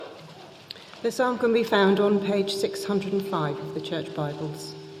The psalm can be found on page 605 of the Church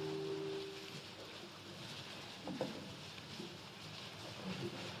Bibles.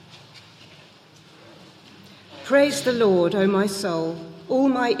 Praise the Lord, O my soul, all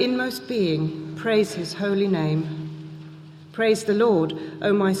my inmost being, praise his holy name. Praise the Lord,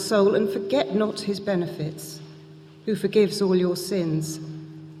 O my soul, and forget not his benefits, who forgives all your sins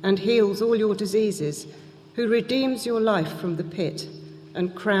and heals all your diseases, who redeems your life from the pit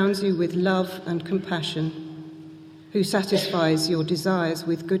and crowns you with love and compassion, who satisfies your desires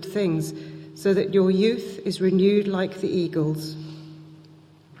with good things, so that your youth is renewed like the eagles.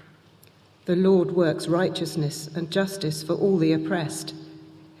 The Lord works righteousness and justice for all the oppressed.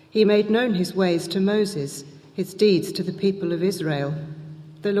 He made known his ways to Moses, his deeds to the people of Israel.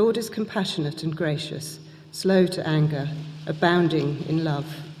 The Lord is compassionate and gracious, slow to anger, abounding in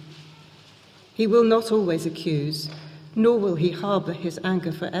love. He will not always accuse, nor will he harbour his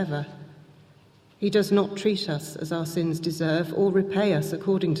anger forever. He does not treat us as our sins deserve, or repay us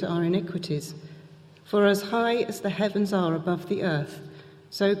according to our iniquities. For as high as the heavens are above the earth,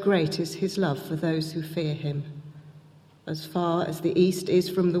 so great is his love for those who fear him. As far as the east is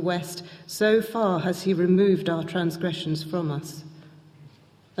from the west, so far has he removed our transgressions from us.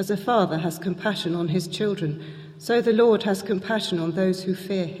 As a father has compassion on his children, so the Lord has compassion on those who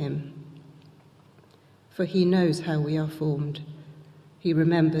fear him. For he knows how we are formed. He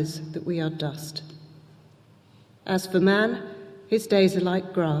remembers that we are dust. As for man, his days are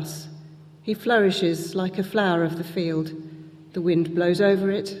like grass. He flourishes like a flower of the field. The wind blows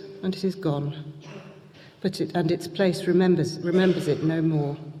over it, and it is gone. And its place remembers it no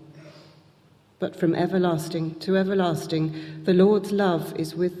more. But from everlasting to everlasting, the Lord's love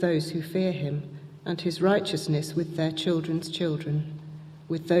is with those who fear him, and his righteousness with their children's children,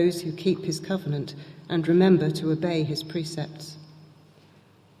 with those who keep his covenant and remember to obey his precepts.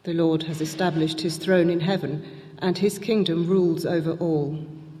 The Lord has established his throne in heaven, and his kingdom rules over all.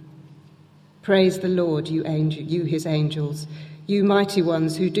 Praise the Lord, you his angels, you mighty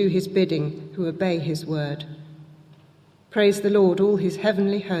ones who do his bidding, who obey his word. Praise the Lord, all his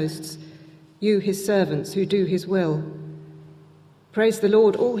heavenly hosts, you his servants who do his will. Praise the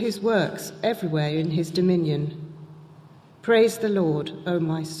Lord, all his works, everywhere in his dominion. Praise the Lord, O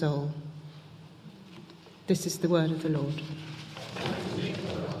my soul. This is the word of the Lord.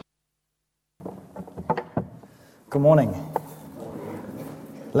 Good morning.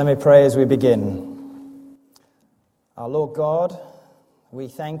 Let me pray as we begin. Our Lord God, we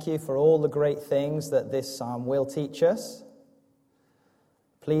thank you for all the great things that this psalm will teach us.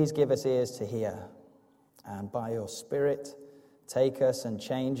 Please give us ears to hear, and by your Spirit, take us and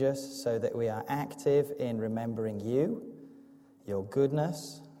change us so that we are active in remembering you, your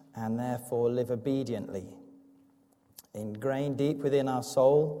goodness, and therefore live obediently. Ingrain deep within our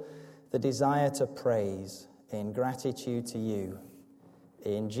soul the desire to praise in gratitude to you.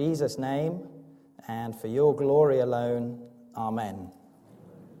 In Jesus' name, and for your glory alone, amen.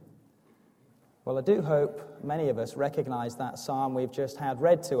 Well, I do hope many of us recognize that psalm we've just had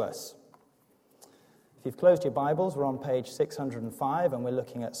read to us. If you've closed your Bibles, we're on page 605, and we're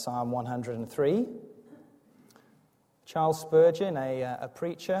looking at Psalm 103. Charles Spurgeon, a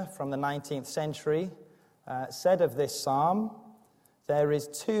preacher from the 19th century, said of this psalm, "There is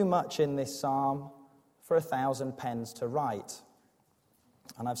too much in this psalm for 1,000 pens to write."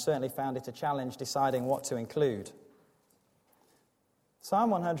 And I've certainly found it a challenge deciding what to include.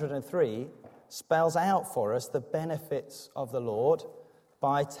 Psalm 103 spells out for us the benefits of the Lord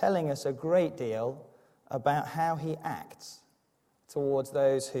by telling us a great deal about how he acts towards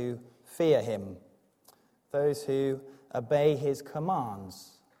those who fear him, those who obey his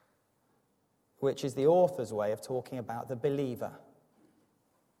commands, which is the author's way of talking about the believer.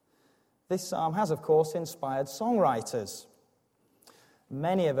 This psalm has, of course, inspired songwriters.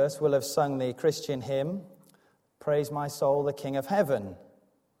 Many of us will have sung the Christian hymn, "Praise my soul, the King of heaven.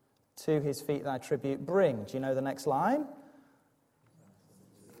 To his feet thy tribute bring." Do you know the next line?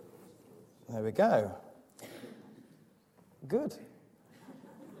 There we go. Good.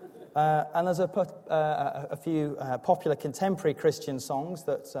 And there's a few popular contemporary Christian songs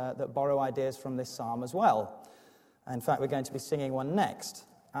that borrow ideas from this psalm as well. In fact, we're going to be singing one next.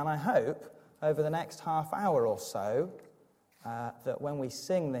 And I hope over the next half hour or so that when we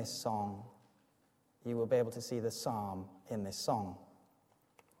sing this song, you will be able to see the psalm in this song.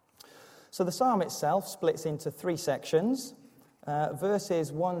 So the psalm itself splits into three sections.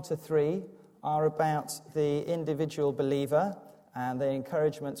 Verses 1 to 3 are about the individual believer and the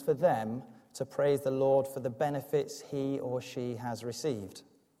encouragements for them to praise the Lord for the benefits he or she has received.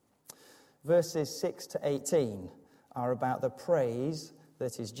 Verses 6 to 18 are about the praise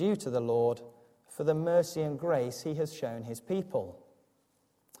that is due to the Lord for the mercy and grace he has shown his people.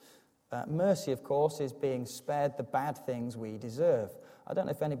 Mercy, of course, is being spared the bad things we deserve. I don't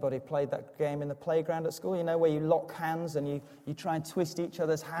know if anybody played that game in the playground at school, where you lock hands and you try and twist each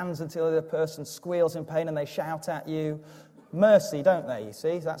other's hands until the other person squeals in pain and they shout at you. Mercy, don't they, you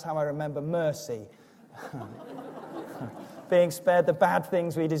see? That's how I remember mercy. Being spared the bad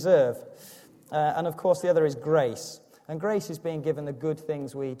things we deserve. And of course the other is grace. And grace is being given the good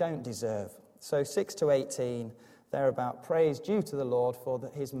things we don't deserve. So 6 to 18, they're about praise due to the Lord for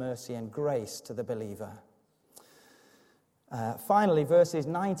his mercy and grace to the believer. Finally, verses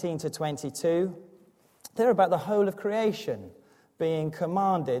 19 to 22, they're about the whole of creation being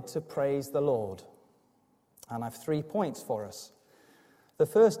commanded to praise the Lord. And I have 3 points for us. The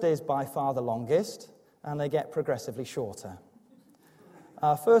first is by far the longest, and they get progressively shorter.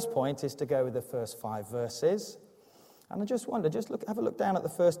 Our first point is to go with the first 5 verses. And I just wonder, have a look down at the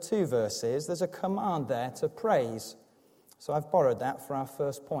first 2 verses. There's a command there to praise. So I've borrowed that for our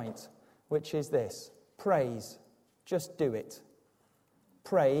first point, which is this: praise, just do it.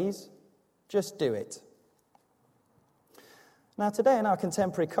 Praise, just do it. Now, today in our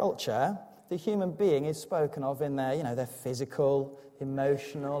contemporary culture, the human being is spoken of in their physical,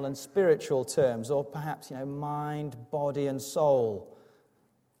 emotional, and spiritual terms, or perhaps, mind, body, and soul.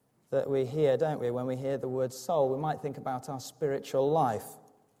 That we hear, don't we? When we hear the word soul, we might think about our spiritual life.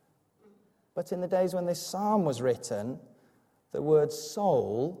 But in the days when this psalm was written, the word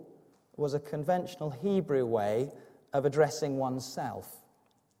soul was a conventional Hebrew way of addressing oneself.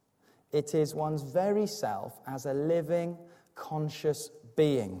 It is one's very self as a living, conscious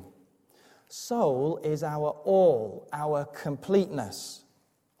being. Soul is our all, our completeness.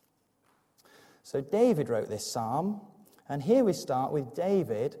 So David wrote this psalm, and here we start with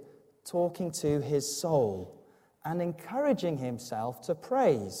David talking to his soul and encouraging himself to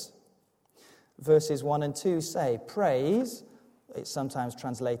praise. Verses 1 and 2 say, praise, it's sometimes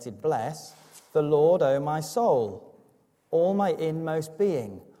translated bless, the Lord, O my soul, all my inmost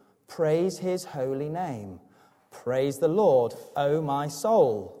being. Praise his holy name. Praise the Lord, O my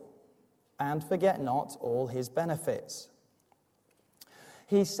soul, and forget not all his benefits.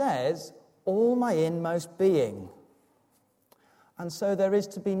 He says, all my inmost being. And so there is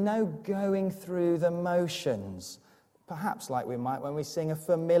to be no going through the motions, perhaps like we might when we sing a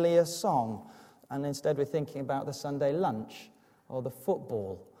familiar song, and instead we're thinking about the Sunday lunch, or the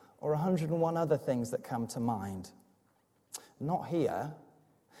football, or 101 other things that come to mind. Not here.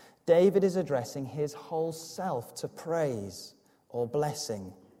 David is addressing his whole self to praise or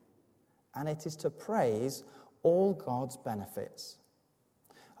blessing, and it is to praise all God's benefits.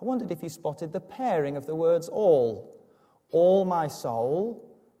 I wondered if you spotted the pairing of the words all my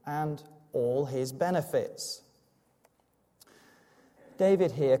soul, and all his benefits.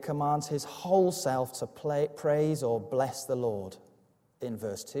 David here commands his whole self to praise or bless the Lord. In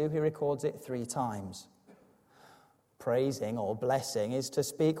verse 2, he records it 3 times. Praising or blessing is to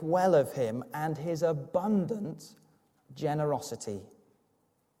speak well of him and his abundant generosity.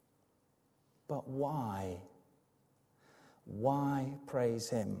 But why? Why praise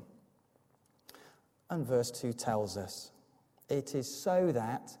him? And verse 2 tells us, it is so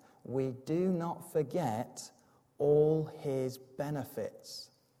that we do not forget all his benefits.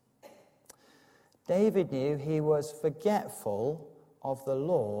 David knew he was forgetful of the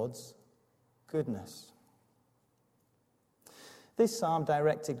Lord's goodness. This psalm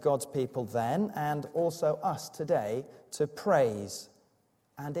directed God's people then, and also us today, to praise,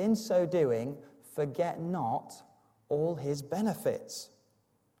 and in so doing, forget not all his benefits.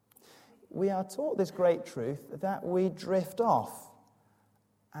 We are taught this great truth that we drift off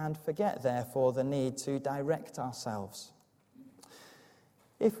and forget, therefore, the need to direct ourselves.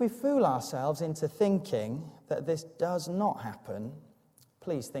 If we fool ourselves into thinking that this does not happen,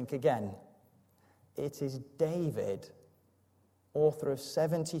 please think again. It is David, author of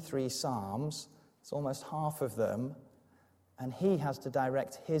 73 psalms, it's almost half of them, and he has to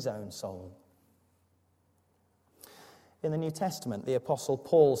direct his own soul. In the New Testament, the Apostle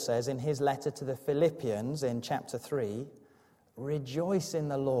Paul says in his letter to the Philippians in chapter 3, rejoice in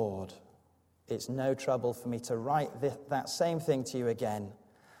the Lord. It's no trouble for me to write that same thing to you again,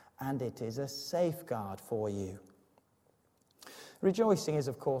 and it is a safeguard for you. Rejoicing is,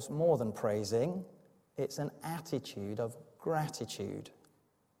 of course, more than praising. It's an attitude of gratitude.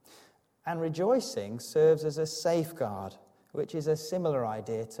 And rejoicing serves as a safeguard, which is a similar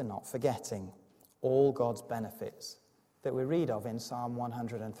idea to not forgetting all God's benefits that we read of in Psalm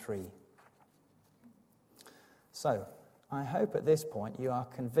 103. So, I hope at this point you are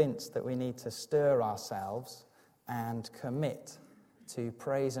convinced that we need to stir ourselves and commit to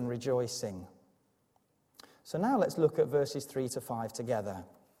praise and rejoicing. So now let's look at verses 3 to 5 together.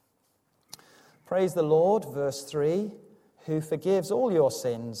 Praise the Lord, verse 3, who forgives all your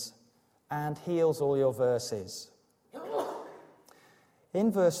sins and heals all your verses.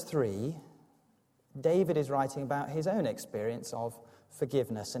 In verse 3, David is writing about his own experience of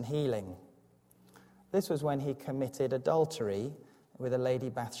forgiveness and healing. This was when he committed adultery with a lady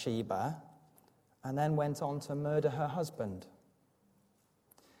Bathsheba and then went on to murder her husband.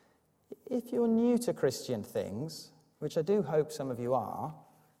 If you're new to Christian things, which I do hope some of you are,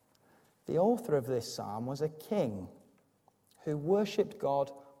 the author of this psalm was a king who worshipped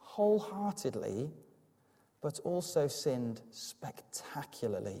God wholeheartedly, but also sinned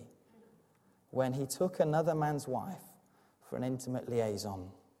spectacularly when he took another man's wife for an intimate liaison.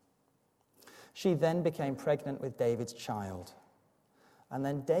 She then became pregnant with David's child. And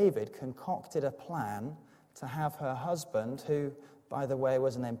then David concocted a plan to have her husband, who, by the way,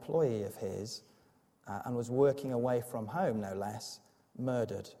 was an employee of his and was working away from home, no less,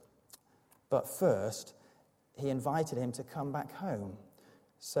 murdered. But first, he invited him to come back home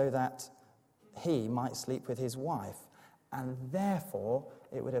so that he might sleep with his wife. And therefore,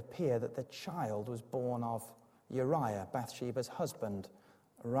 it would appear that the child was born of Uriah, Bathsheba's husband,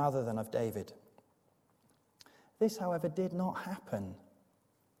 rather than of David. This, however, did not happen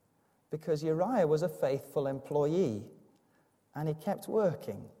because Uriah was a faithful employee and he kept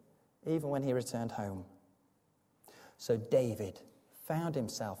working even when he returned home. So David found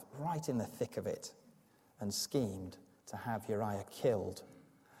himself right in the thick of it and schemed to have Uriah killed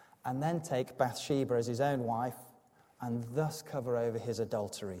and then take Bathsheba as his own wife and thus cover over his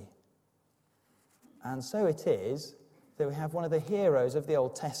adultery. And so it is that we have one of the heroes of the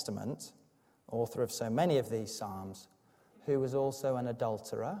Old Testament, author of so many of these psalms, who was also an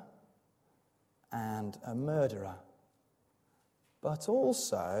adulterer and a murderer, but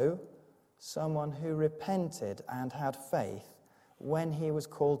also someone who repented and had faith when he was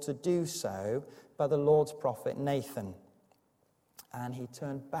called to do so by the Lord's prophet Nathan, and he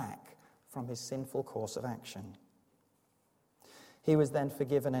turned back from his sinful course of action. He was then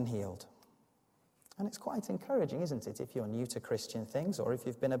forgiven and healed. And it's quite encouraging, isn't it, if you're new to Christian things or if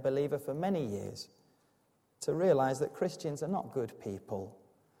you've been a believer for many years, to realize that Christians are not good people,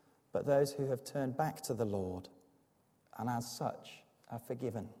 but those who have turned back to the Lord and as such are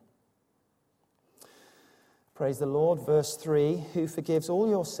forgiven. Praise the Lord, verse 3, who forgives all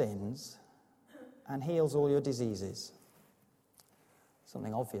your sins and heals all your diseases.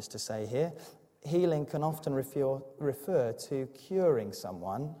 Something obvious to say here. Healing can often refer to curing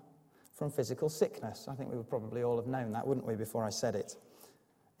someone from physical sickness. I think we would probably all have known that, wouldn't we, before I said it.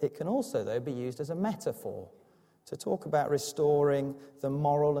 It can also, though, be used as a metaphor to talk about restoring the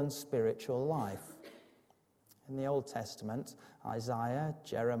moral and spiritual life. In the Old Testament, Isaiah,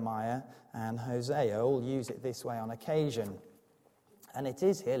 Jeremiah, and Hosea all use it this way on occasion. And it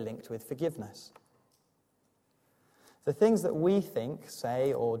is here linked with forgiveness. The things that we think,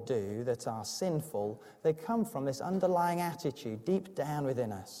 say, or do that are sinful, they come from this underlying attitude deep down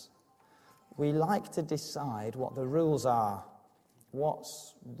within us. We like to decide what the rules are,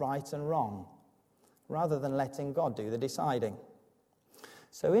 what's right and wrong, rather than letting God do the deciding.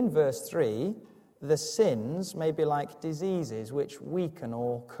 So in verse 3, the sins may be like diseases which weaken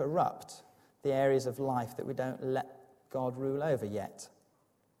or corrupt the areas of life that we don't let God rule over yet.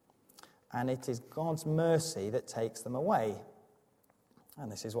 And it is God's mercy that takes them away.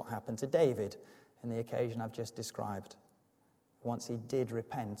 And this is what happened to David in the occasion I've just described, once he did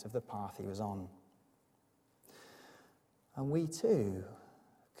repent of the path he was on. And we too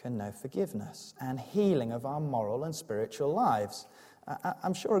can know forgiveness and healing of our moral and spiritual lives.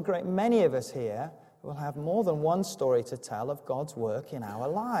 I'm sure a great many of us here will have more than one story to tell of God's work in our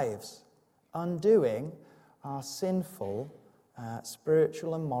lives, undoing our sinful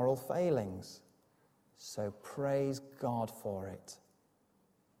spiritual and moral failings. So praise God for it.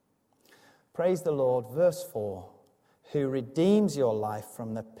 Praise the Lord, verse 4, who redeems your life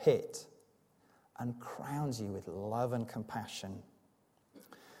from the pit and crowns you with love and compassion.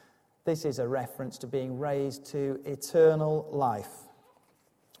 This is a reference to being raised to eternal life.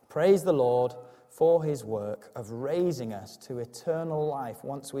 Praise the Lord for his work of raising us to eternal life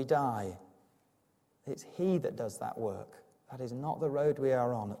once we die. It's he that does that work. That is not the road we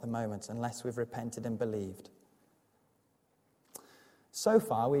are on at the moment unless we've repented and believed. So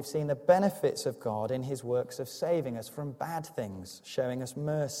far, we've seen the benefits of God in his works of saving us from bad things, showing us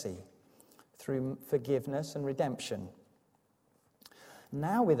mercy through forgiveness and redemption.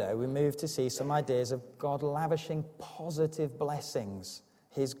 Now, we move to see some ideas of God lavishing positive blessings,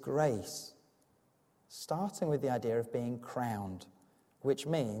 his grace, starting with the idea of being crowned which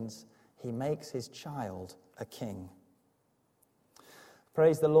means he makes his child a king.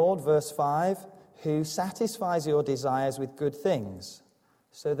 Praise the Lord, verse 5, who satisfies your desires with good things,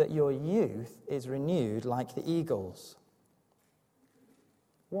 so that your youth is renewed like the eagles.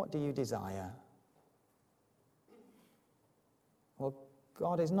 What do you desire? Well,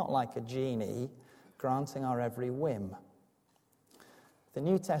 God is not like a genie granting our every whim. The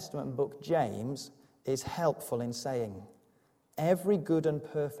New Testament book James is helpful in saying, every good and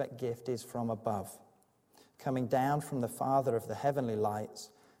perfect gift is from above, coming down from the Father of the heavenly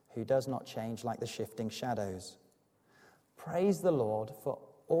lights, who does not change like the shifting shadows. Praise the Lord for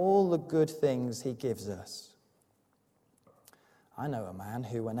all the good things he gives us. I know a man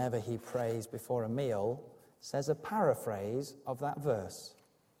who, whenever he prays before a meal, says a paraphrase of that verse.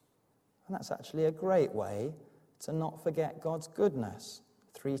 And that's actually a great way to not forget God's goodness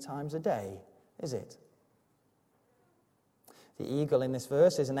 3 times a day, is it? The eagle in this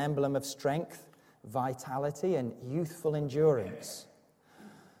verse is an emblem of strength, vitality, and youthful endurance.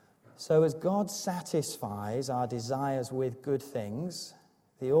 So as God satisfies our desires with good things,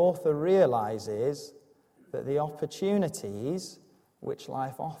 the author realizes that the opportunities which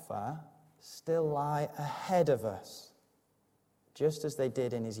life offers still lie ahead of us, just as they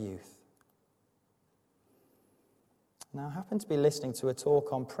did in his youth. Now, I happened to be listening to a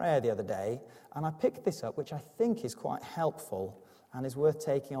talk on prayer the other day, and I picked this up, which I think is quite helpful and is worth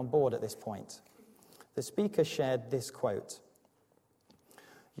taking on board at this point. The speaker shared this quote: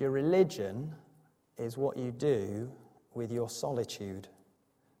 "Your religion is what you do with your solitude,"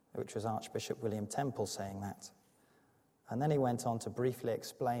 which was Archbishop William Temple saying that. And then he went on to briefly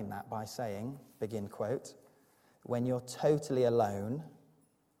explain that by saying, begin quote, "When you're totally alone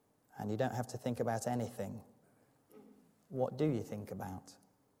and you don't have to think about anything, what do you think about?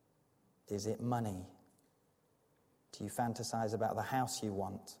 Is it money? Do you fantasize about the house you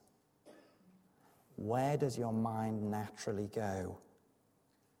want? Where does your mind naturally go?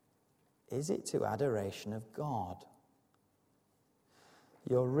 Is it to adoration of God?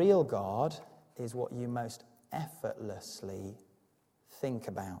 Your real God is what you most effortlessly think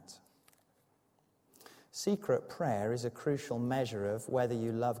about." Secret prayer is a crucial measure of whether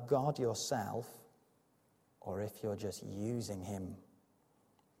you love God yourself or if you're just using him.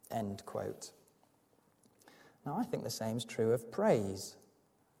 End quote. Now, I think the same is true of praise.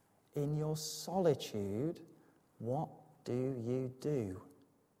 In your solitude, what do you do?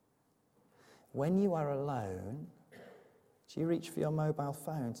 When you are alone, do you reach for your mobile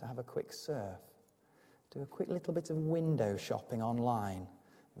phone to have a quick surf? Do a quick little bit of window shopping online?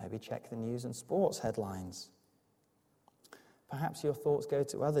 Maybe check the news and sports headlines. Perhaps your thoughts go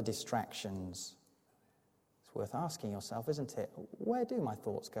to other distractions. It's worth asking yourself, isn't it? Where do my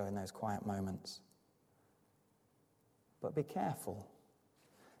thoughts go in those quiet moments? But be careful.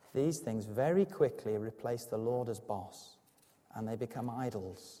 These things very quickly replace the Lord as boss, and they become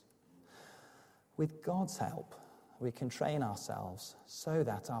idols. With God's help, we can train ourselves so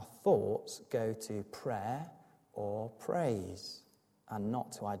that our thoughts go to prayer or praise and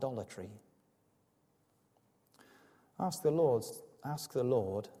not to idolatry. Ask the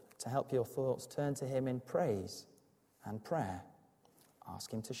Lord to help your thoughts turn to him in praise and prayer.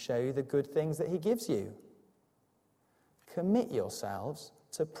 Ask him to show you the good things that he gives you. Commit yourselves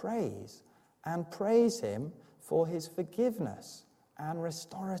to praise and praise him for his forgiveness and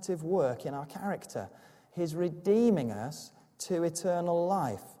restorative work in our character, his redeeming us to eternal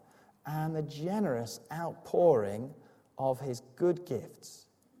life, and the generous outpouring of his good gifts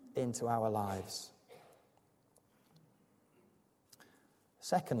into our lives.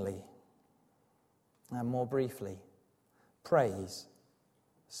 Secondly, and more briefly, praise,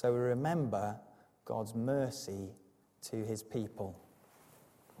 so we remember God's mercy to his people.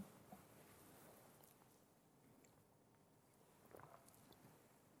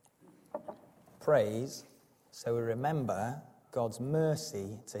 Praise, so we remember God's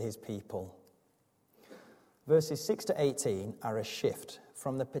mercy to his people. Verses 6 to 18 are a shift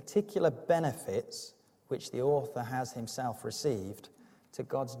from the particular benefits which the author has himself received to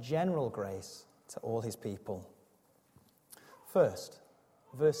God's general grace to all his people. First,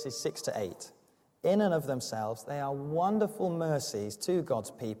 verses 6 to 8. In and of themselves, they are wonderful mercies to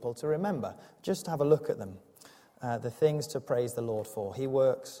God's people to remember. Just have a look at them. The things to praise the Lord for. He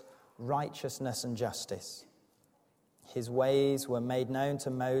works righteousness and justice. His ways were made known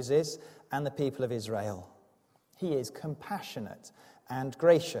to Moses and the people of Israel. He is compassionate and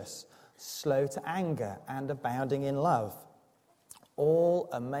gracious, slow to anger and abounding in love. All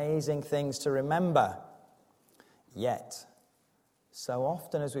amazing things to remember. Yet, so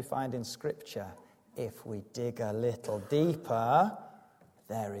often as we find in Scripture, if we dig a little deeper,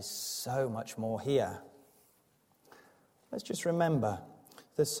 there is so much more here. Let's just remember,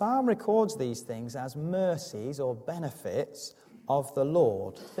 the psalm records these things as mercies or benefits of the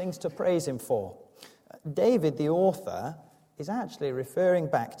Lord, things to praise him for. David, the author, is actually referring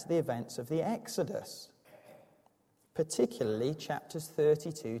back to the events of the Exodus, particularly chapters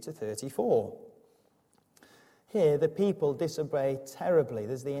 32 to 34. Here, the people disobey terribly.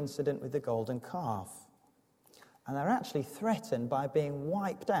 There's the incident with the golden calf. And they're actually threatened by being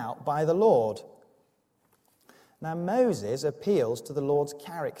wiped out by the Lord. Now, Moses appeals to the Lord's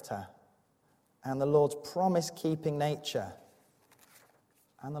character and the Lord's promise-keeping nature.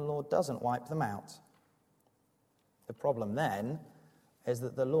 And the Lord doesn't wipe them out. The problem then is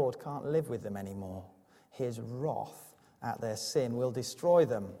that the Lord can't live with them anymore. His wrath at their sin will destroy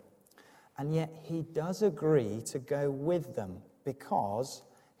them. And yet he does agree to go with them because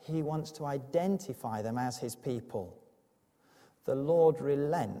he wants to identify them as his people. The Lord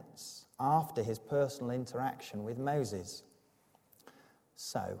relents after his personal interaction with Moses.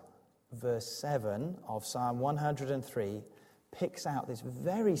 So, verse 7 of Psalm 103 picks out this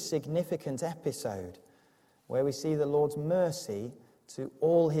very significant episode where we see the Lord's mercy to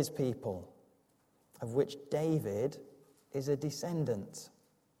all his people, of which David is a descendant,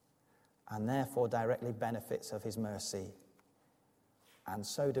 and therefore directly benefits of his mercy. And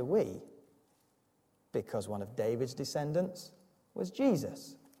so do we, because one of David's descendants was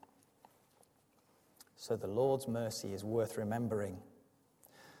Jesus. So the Lord's mercy is worth remembering.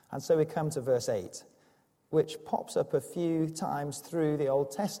 And so we come to verse 8, which pops up a few times through the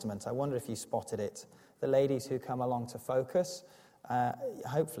Old Testament. I wonder if you spotted it. The ladies who come along to Focus,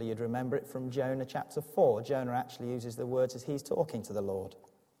 hopefully you'd remember it from Jonah chapter 4. Jonah actually uses the words as he's talking to the Lord.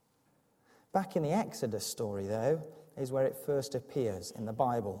 Back in the Exodus story, though, is where it first appears in the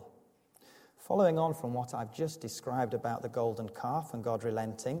Bible. Following on from what I've just described about the golden calf and God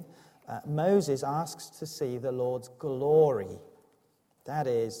relenting, Moses asks to see the Lord's glory. That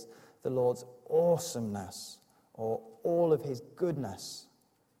is, the Lord's awesomeness, or all of his goodness.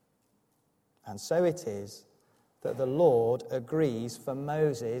 And so it is that the Lord agrees for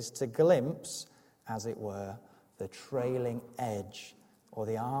Moses to glimpse, as it were, the trailing edge or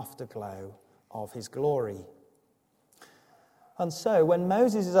the afterglow of his glory. And so when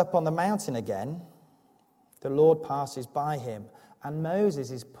Moses is up on the mountain again, the Lord passes by him, and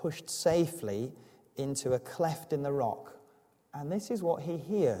Moses is pushed safely into a cleft in the rock. And this is what he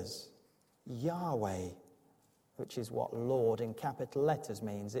hears: Yahweh, which is what Lord in capital letters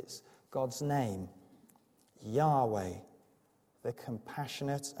means. It's God's name. Yahweh, the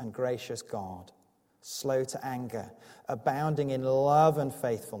compassionate and gracious God, slow to anger, abounding in love and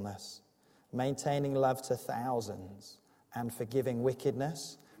faithfulness, maintaining love to thousands, and forgiving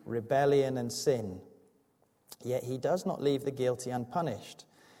wickedness, rebellion, and sin. Yet he does not leave the guilty unpunished.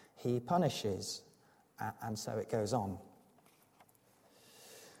 He punishes, and so it goes on.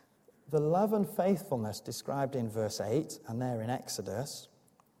 The love and faithfulness described in verse 8, and there in Exodus,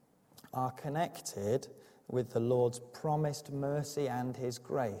 are connected with the Lord's promised mercy and his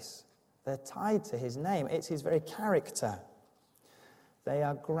grace. They're tied to his name. It's his very character. They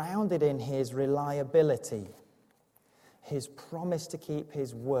are grounded in his reliability, his promise to keep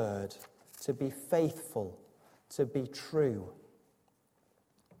his word, to be faithful, to be true.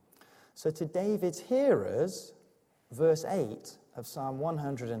 So to David's hearers, verse 8 of Psalm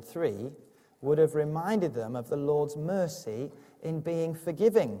 103 would have reminded them of the Lord's mercy in being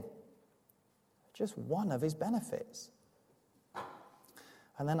forgiving. Just one of his benefits.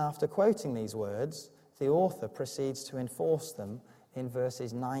 And then after quoting these words, the author proceeds to enforce them in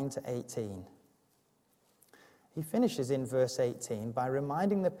verses 9 to 18. He finishes in verse 18 by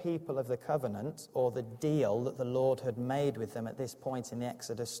reminding the people of the covenant, or the deal that the Lord had made with them at this point in the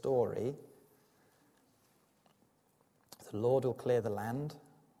Exodus story. The Lord will clear the land,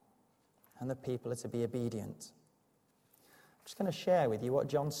 and the people are to be obedient. I'm just going to share with you what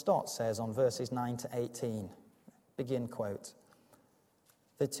John Stott says on verses 9 to 18. Begin quote.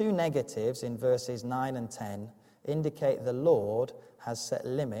 The two negatives in verses 9 and 10 indicate the Lord has set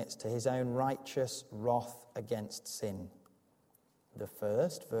limits to his own righteous wrath against sin. The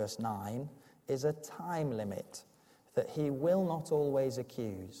first, verse 9, is a time limit that he will not always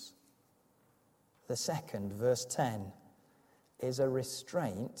accuse. The second, verse 10, is a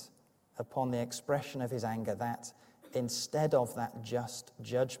restraint upon the expression of his anger that, instead of that just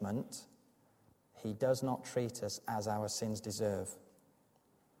judgment, he does not treat us as our sins deserve.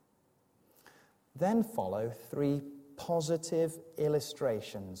 Then follow three positive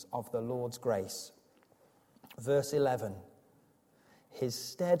illustrations of the Lord's grace. Verse 11, his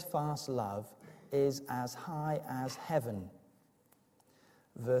steadfast love is as high as heaven.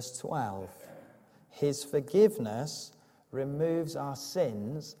 Verse 12, his forgiveness removes our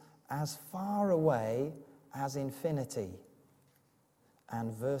sins as far away as infinity.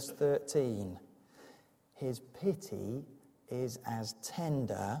 And verse 13, his pity is as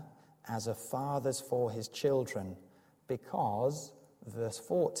tender as a father's for his children, because, verse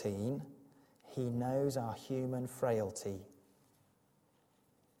 14, he knows our human frailty.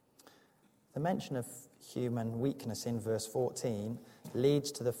 The mention of human weakness in verse 14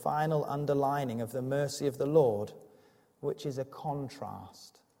 leads to the final underlining of the mercy of the Lord, which is a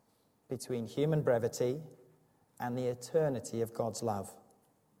contrast between human brevity and the eternity of God's love.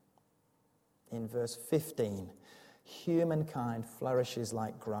 In verse 15, humankind flourishes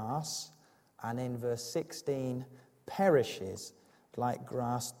like grass, and in verse 16, perishes like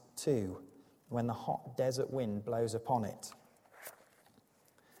grass too, when the hot desert wind blows upon it,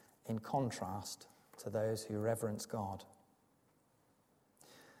 in contrast to those who reverence God.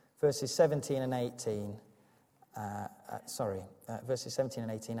 Verses 17 and 18,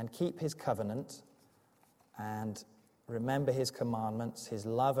 and keep his covenant, and remember his commandments, his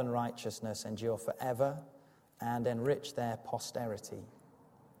love and righteousness endure forever, and enrich their posterity.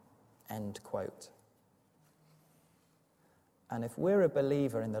 End quote. And if we're a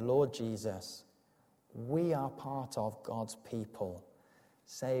believer in the Lord Jesus, we are part of God's people,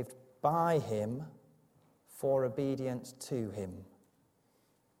 saved by him for obedience to him.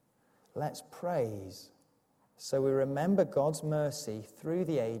 Let's praise so we remember God's mercy through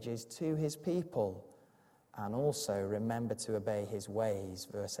the ages to his people, and also remember to obey his ways,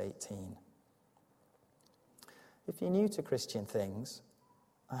 verse 18. If you're new to Christian things,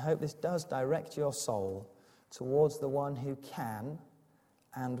 I hope this does direct your soul towards the one who can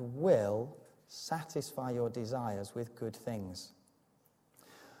and will satisfy your desires with good things.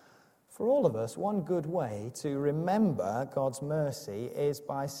 For all of us, one good way to remember God's mercy is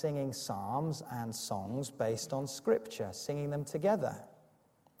by singing psalms and songs based on Scripture, singing them together.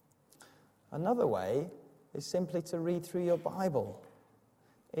 Another way is simply to read through your Bible.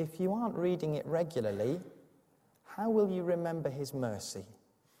 If you aren't reading it regularly, how will you remember his mercy?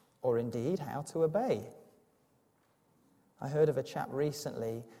 Or indeed, how to obey? I heard of a chap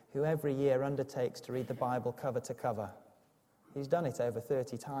recently who every year undertakes to read the Bible cover to cover. He's done it over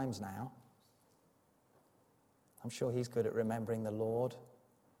 30 times now. I'm sure he's good at remembering the Lord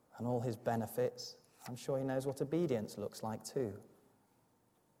and all his benefits. I'm sure he knows what obedience looks like too.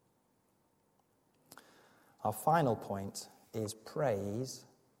 Our final point is praise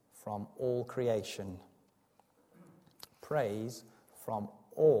from all creation. Praise from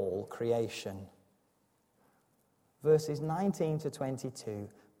all creation. Verses 19 to 22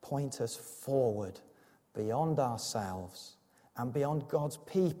 point us forward beyond ourselves and beyond God's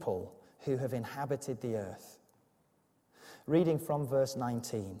people who have inhabited the earth. Reading from verse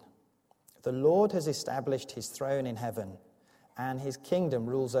 19, the Lord has established his throne in heaven, and his kingdom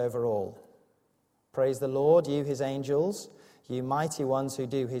rules over all. Praise the Lord, you his angels, you mighty ones who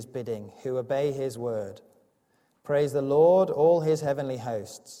do his bidding, who obey his word. Praise the Lord, all his heavenly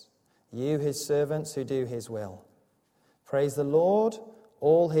hosts, you his servants who do his will. Praise the Lord,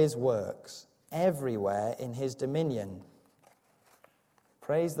 all his works, everywhere in his dominion.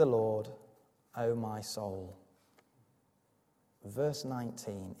 Praise the Lord, O my soul. Verse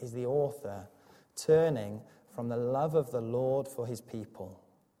 19 is the author turning from the love of the Lord for his people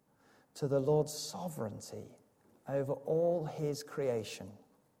to the Lord's sovereignty over all his creation.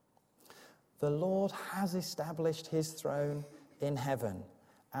 The Lord has established his throne in heaven,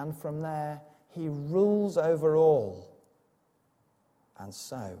 and from there he rules over all. And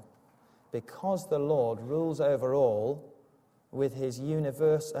so, because the Lord rules over all with his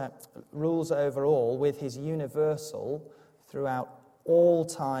universal throughout all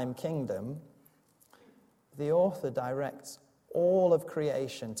time kingdom, the author directs all of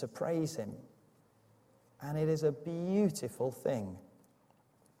creation to praise him. And it is a beautiful thing.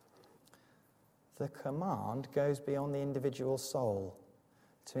 The command goes beyond the individual soul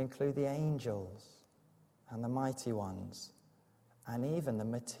to include the angels and the mighty ones and even the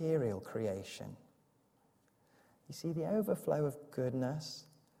material creation. You see, the overflow of goodness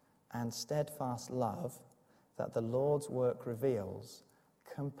and steadfast love that the Lord's work reveals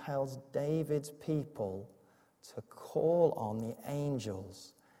compels David's people to call on the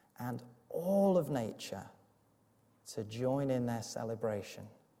angels and all of nature to join in their celebration.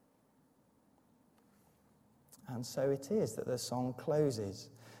 And so it is that the song closes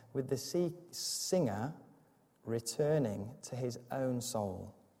with the singer returning to his own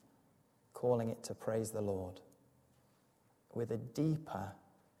soul, calling it to praise the Lord, with a deeper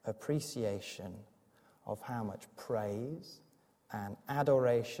appreciation of how much praise and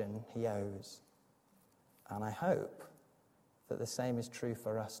adoration he owes. And I hope that the same is true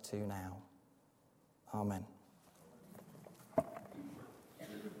for us too now. Amen.